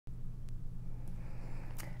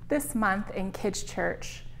This month in Kids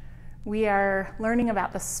Church, we are learning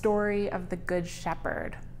about the story of the Good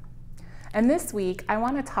Shepherd. And this week, I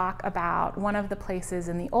want to talk about one of the places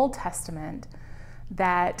in the Old Testament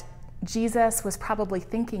that Jesus was probably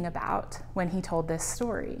thinking about when he told this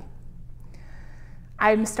story.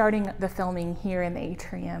 I'm starting the filming here in the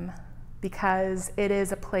atrium because it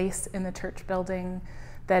is a place in the church building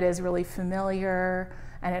that is really familiar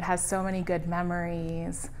and it has so many good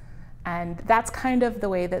memories. And that's kind of the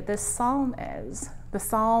way that this psalm is. The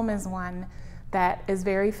psalm is one that is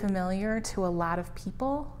very familiar to a lot of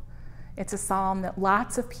people. It's a psalm that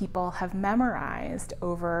lots of people have memorized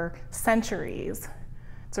over centuries.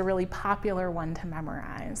 It's a really popular one to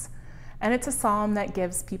memorize. And it's a psalm that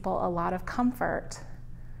gives people a lot of comfort.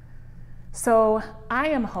 So I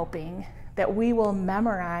am hoping that we will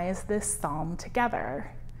memorize this psalm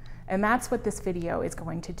together. And that's what this video is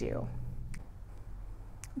going to do.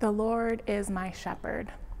 The Lord is my shepherd.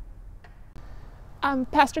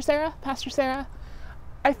 Pastor Sarah,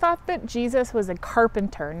 I thought that Jesus was a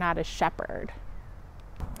carpenter, not a shepherd.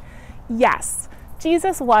 Yes,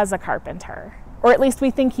 Jesus was a carpenter, or at least we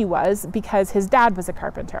think he was because his dad was a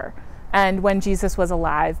carpenter. And when Jesus was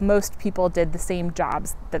alive, most people did the same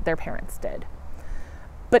jobs that their parents did.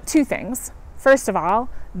 But two things. First of all,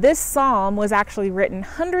 this psalm was actually written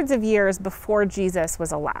hundreds of years before Jesus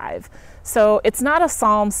was alive. So it's not a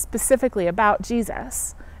psalm specifically about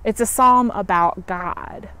Jesus. It's a psalm about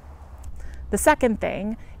God. The second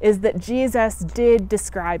thing is that Jesus did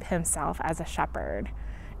describe himself as a shepherd.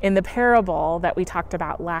 In the parable that we talked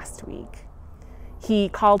about last week, he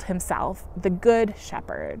called himself the Good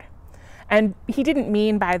Shepherd. And he didn't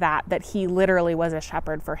mean by that he literally was a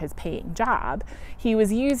shepherd for his paying job. He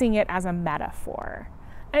was using it as a metaphor.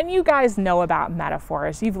 And you guys know about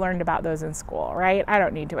metaphors. You've learned about those in school, right? I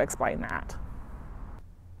don't need to explain that.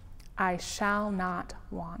 I shall not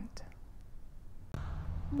want.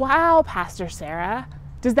 Wow, Pastor Sarah.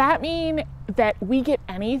 Does that mean that we get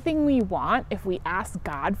anything we want if we ask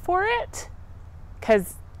God for it?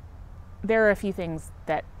 Because there are a few things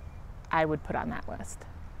that I would put on that list.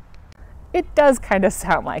 It does kind of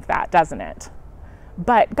sound like that, doesn't it?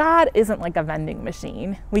 But God isn't like a vending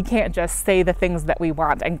machine. We can't just say the things that we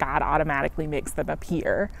want and God automatically makes them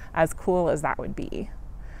appear, as cool as that would be.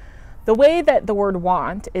 The way that the word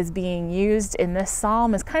want is being used in this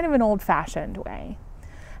psalm is kind of an old-fashioned way.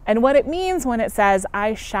 And what it means when it says,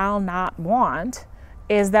 I shall not want,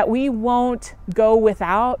 is that we won't go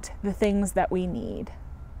without the things that we need.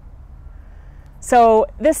 So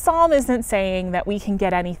this psalm isn't saying that we can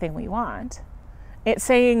get anything we want. It's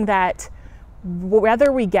saying that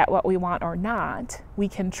whether we get what we want or not, we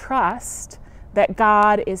can trust that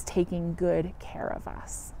God is taking good care of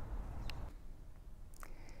us.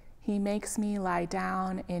 He makes me lie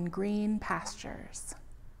down in green pastures.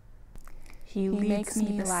 He makes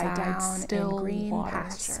me lie down in green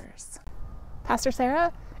pastures. Pastor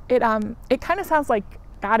Sarah, it kind of sounds like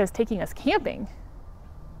God is taking us camping.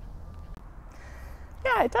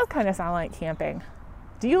 Yeah, it does kind of sound like camping.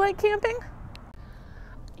 Do you like camping?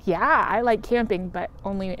 Yeah, I like camping, but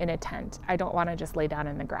only in a tent. I don't want to just lay down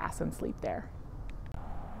in the grass and sleep there.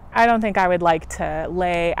 I don't think I would like to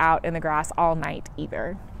lay out in the grass all night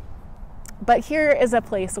either. But here is a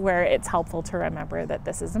place where it's helpful to remember that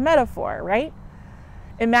this is a metaphor, right?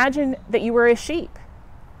 Imagine that you were a sheep.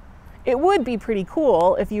 It would be pretty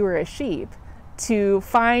cool if you were a sheep to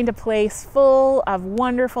find a place full of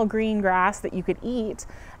wonderful green grass that you could eat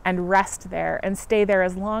and rest there and stay there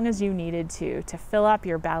as long as you needed to fill up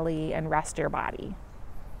your belly and rest your body.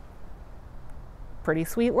 Pretty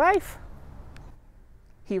sweet life.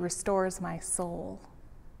 He restores my soul.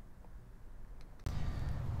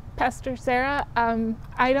 Pastor Sarah,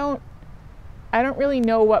 I don't really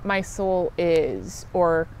know what my soul is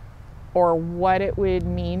or what it would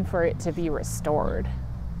mean for it to be restored.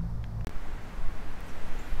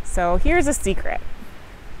 So here's a secret.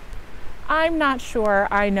 I'm not sure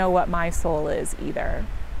I know what my soul is either.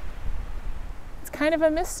 It's kind of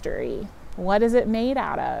a mystery. What is it made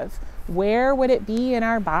out of? Where would it be in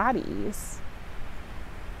our bodies?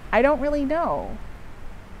 I don't really know.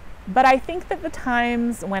 But I think that the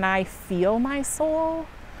times when I feel my soul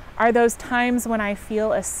are those times when I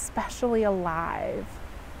feel especially alive.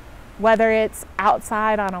 Whether it's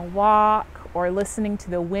outside on a walk, or listening to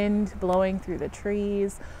the wind blowing through the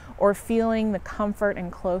trees, or feeling the comfort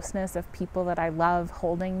and closeness of people that I love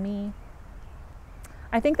holding me.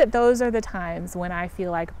 I think that those are the times when I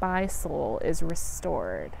feel like my soul is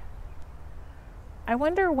restored. I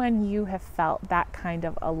wonder when you have felt that kind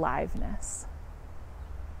of aliveness.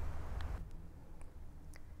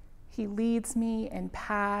 He leads me in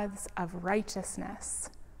paths of righteousness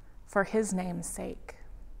for his name's sake.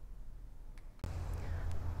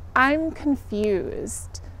 I'm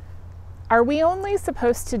confused. Are we only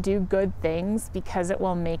supposed to do good things because it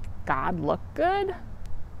will make God look good?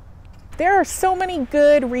 There are so many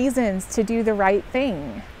good reasons to do the right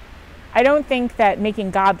thing. I don't think that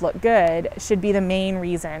making God look good should be the main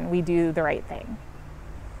reason we do the right thing.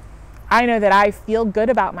 I know that I feel good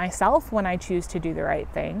about myself when I choose to do the right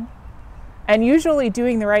thing. And usually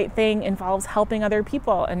doing the right thing involves helping other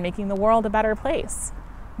people and making the world a better place.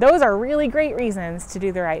 Those are really great reasons to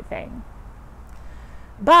do the right thing.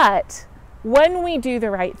 But when we do the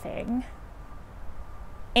right thing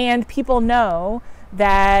and people know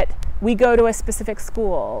that we go to a specific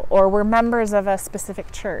school or we're members of a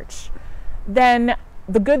specific church, then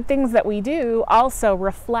the good things that we do also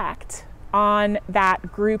reflect on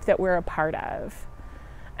that group that we're a part of.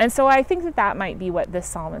 And so I think that that might be what this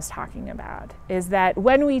psalm is talking about, is that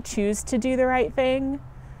when we choose to do the right thing,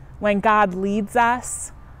 when God leads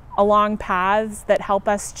us along paths that help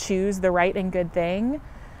us choose the right and good thing,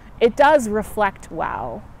 it does reflect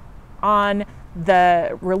well on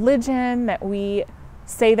the religion that we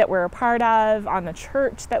say that we're a part of, on the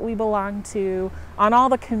church that we belong to, on all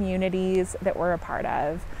the communities that we're a part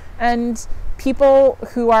of. And people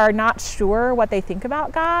who are not sure what they think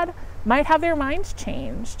about God might have their minds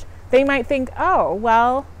changed. They might think, oh,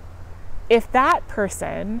 well, if that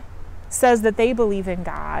person says that they believe in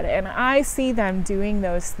God and I see them doing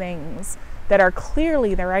those things that are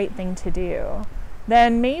clearly the right thing to do,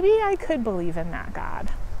 then maybe I could believe in that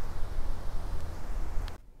God.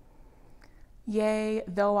 Yea,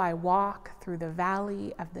 though I walk through the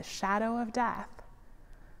valley of the shadow of death,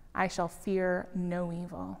 I shall fear no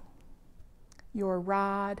evil. Your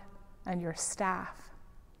rod and your staff,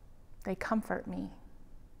 they comfort me.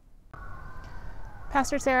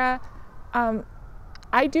 Pastor Sarah,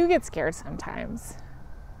 I do get scared sometimes.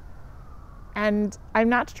 And I'm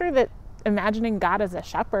not sure that imagining God as a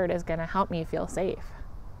shepherd is going to help me feel safe.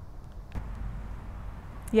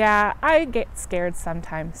 Yeah, I get scared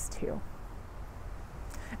sometimes too.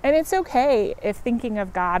 And it's okay if thinking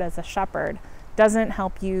of God as a shepherd doesn't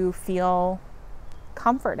help you feel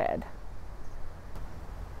comforted.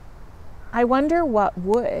 I wonder what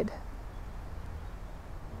would.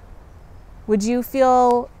 Would you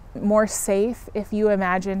feel more safe if you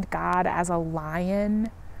imagined God as a lion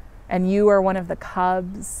and you are one of the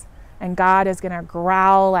cubs and God is going to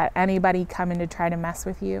growl at anybody coming to try to mess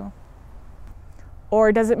with you?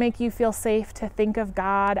 Or does it make you feel safe to think of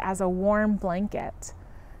God as a warm blanket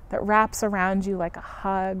that wraps around you like a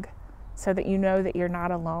hug so that you know that you're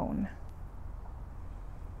not alone?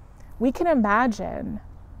 We can imagine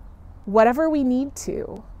whatever we need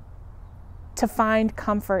to find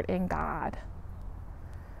comfort in God.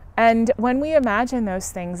 And when we imagine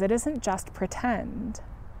those things, it isn't just pretend.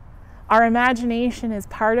 Our imagination is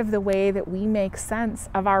part of the way that we make sense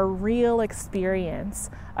of our real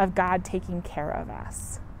experience of God taking care of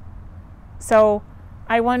us. So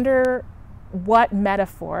I wonder what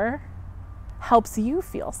metaphor helps you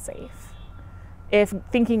feel safe if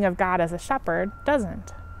thinking of God as a shepherd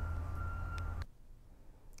doesn't.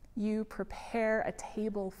 You prepare a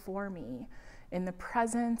table for me in the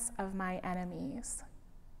presence of my enemies.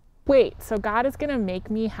 Wait, so God is going to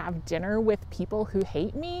make me have dinner with people who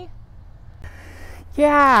hate me?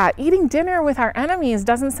 Yeah, eating dinner with our enemies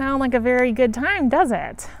doesn't sound like a very good time, does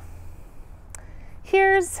it?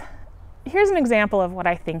 Here's an example of what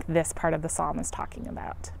I think this part of the psalm is talking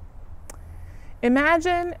about.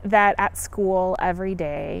 Imagine that at school every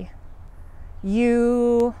day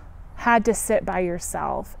you had to sit by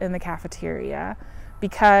yourself in the cafeteria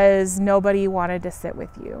because nobody wanted to sit with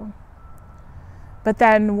you. But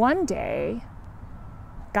then one day,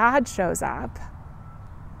 God shows up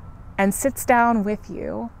and sits down with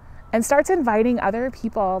you and starts inviting other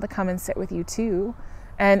people to come and sit with you too,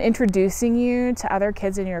 and introducing you to other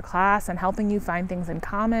kids in your class and helping you find things in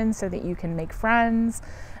common so that you can make friends.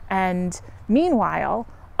 And meanwhile,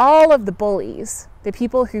 all of the bullies, the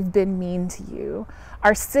people who've been mean to you,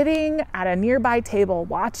 are sitting at a nearby table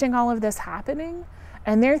watching all of this happening,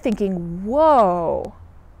 and they're thinking, whoa,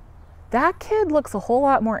 that kid looks a whole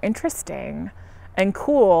lot more interesting and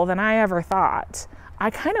cool than I ever thought. I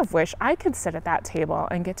kind of wish I could sit at that table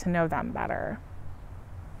and get to know them better.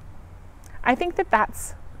 I think that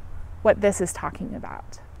that's what this is talking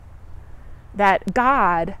about. That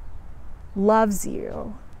God loves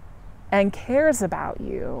you and cares about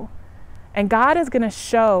you, and God is going to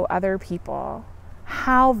show other people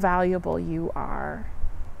how valuable you are.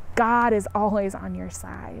 God is always on your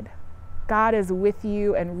side. God is with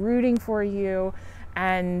you and rooting for you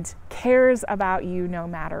and cares about you no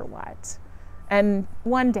matter what. And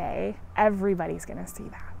one day, everybody's going to see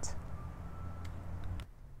that.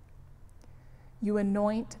 You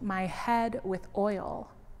anoint my head with oil.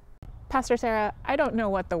 Pastor Sarah, I don't know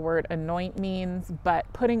what the word anoint means,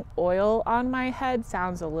 but putting oil on my head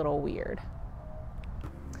sounds a little weird.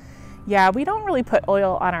 Yeah, we don't really put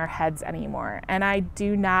oil on our heads anymore, and I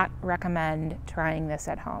do not recommend trying this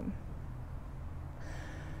at home.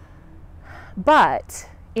 But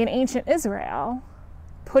in ancient Israel,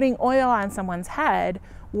 putting oil on someone's head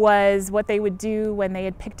was what they would do when they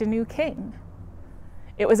had picked a new king.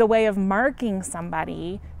 It was a way of marking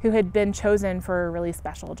somebody who had been chosen for a really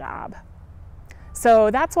special job.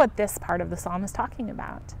 So that's what this part of the psalm is talking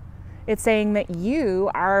about. It's saying that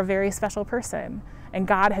you are a very special person, and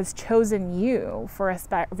God has chosen you for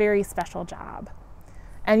a very special job.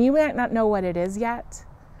 And you might not know what it is yet,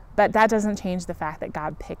 but that doesn't change the fact that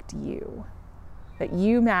God picked you, that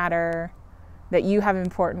you matter, that you have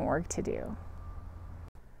important work to do.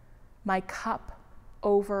 My cup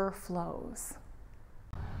overflows.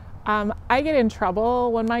 I get in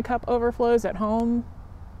trouble when my cup overflows at home.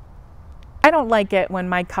 I don't like it when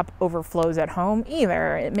my cup overflows at home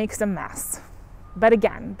either. It makes a mess. But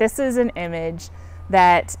again, this is an image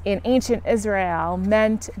that in ancient Israel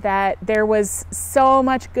meant that there was so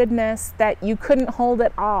much goodness that you couldn't hold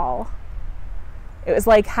it all. It was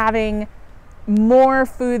like having more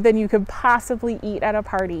food than you could possibly eat at a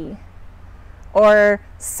party, or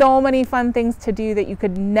so many fun things to do that you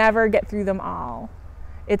could never get through them all.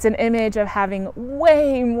 It's an image of having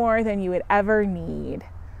way more than you would ever need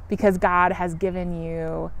because God has given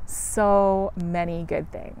you so many good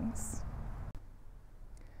things.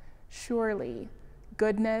 Surely,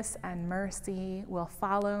 goodness and mercy will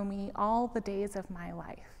follow me all the days of my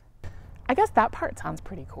life. I guess that part sounds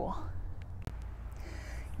pretty cool.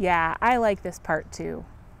 Yeah, I like this part too.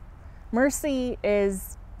 Mercy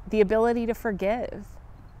is the ability to forgive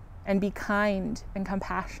and be kind and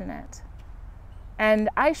compassionate. And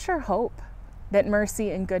I sure hope that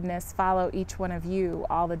mercy and goodness follow each one of you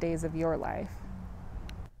all the days of your life.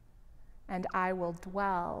 And I will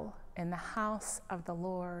dwell in the house of the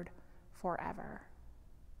Lord forever.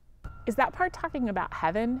 Is that part talking about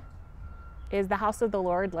heaven? Is the house of the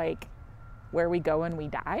Lord like where we go when we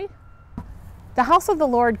die? The house of the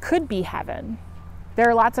Lord could be heaven. There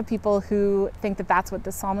are lots of people who think that that's what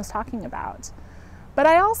this psalm is talking about. But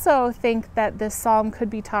I also think that this psalm could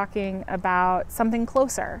be talking about something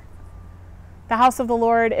closer. The house of the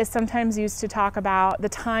Lord is sometimes used to talk about the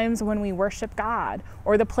times when we worship God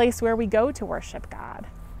or the place where we go to worship God.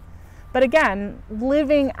 But again,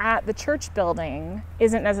 living at the church building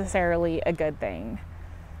isn't necessarily a good thing.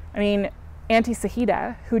 I mean, Auntie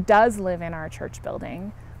Sahida, who does live in our church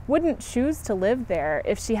building, wouldn't choose to live there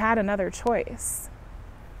if she had another choice.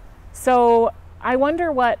 So I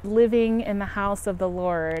wonder what living in the house of the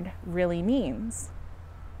Lord really means.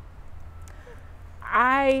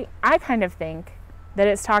 I kind of think that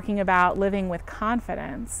it's talking about living with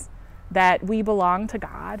confidence that we belong to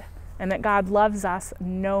God and that God loves us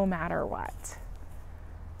no matter what.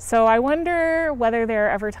 So I wonder whether there are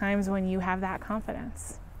ever times when you have that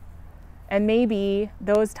confidence. And maybe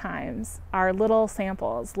those times are little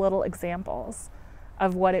samples, little examples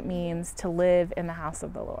of what it means to live in the house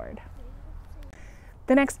of the Lord.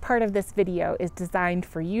 The next part of this video is designed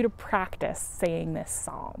for you to practice saying this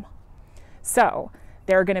psalm. So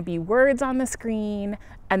there are going to be words on the screen,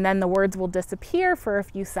 and then the words will disappear for a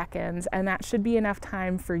few seconds, and that should be enough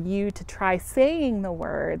time for you to try saying the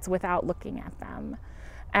words without looking at them.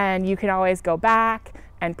 And you can always go back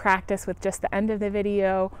and practice with just the end of the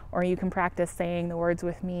video, or you can practice saying the words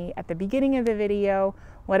with me at the beginning of the video,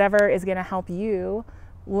 whatever is going to help you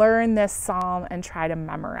learn this psalm and try to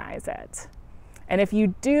memorize it. And if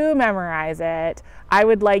you do memorize it, I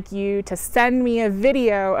would like you to send me a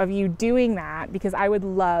video of you doing that because I would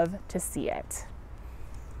love to see it.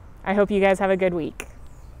 I hope you guys have a good week.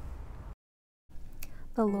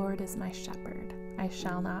 The Lord is my shepherd, I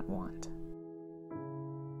shall not want.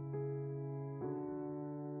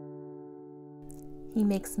 He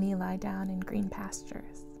makes me lie down in green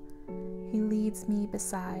pastures. He leads me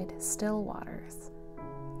beside still waters.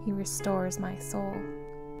 He restores my soul.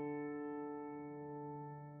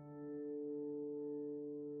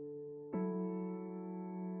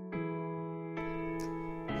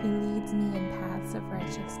 He leads me in paths of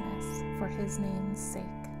righteousness for his name's sake.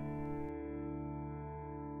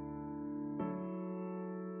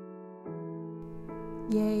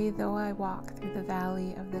 Yea, though I walk through the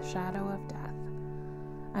valley of the shadow of death,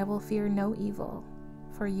 I will fear no evil,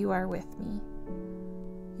 for you are with me.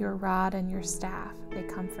 Your rod and your staff, they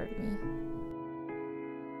comfort me.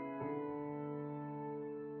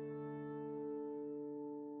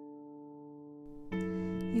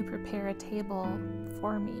 You prepare a table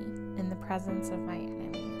for me in the presence of my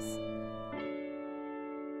enemies.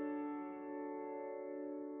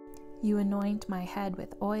 You anoint my head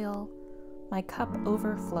with oil, my cup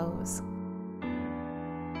overflows.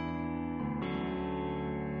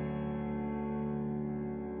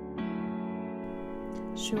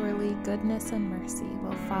 Surely goodness and mercy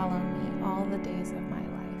will follow me all the days of my life.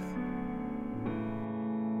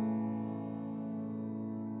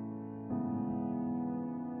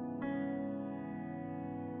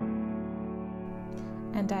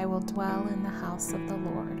 And I will dwell in the house of the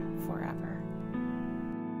Lord forever.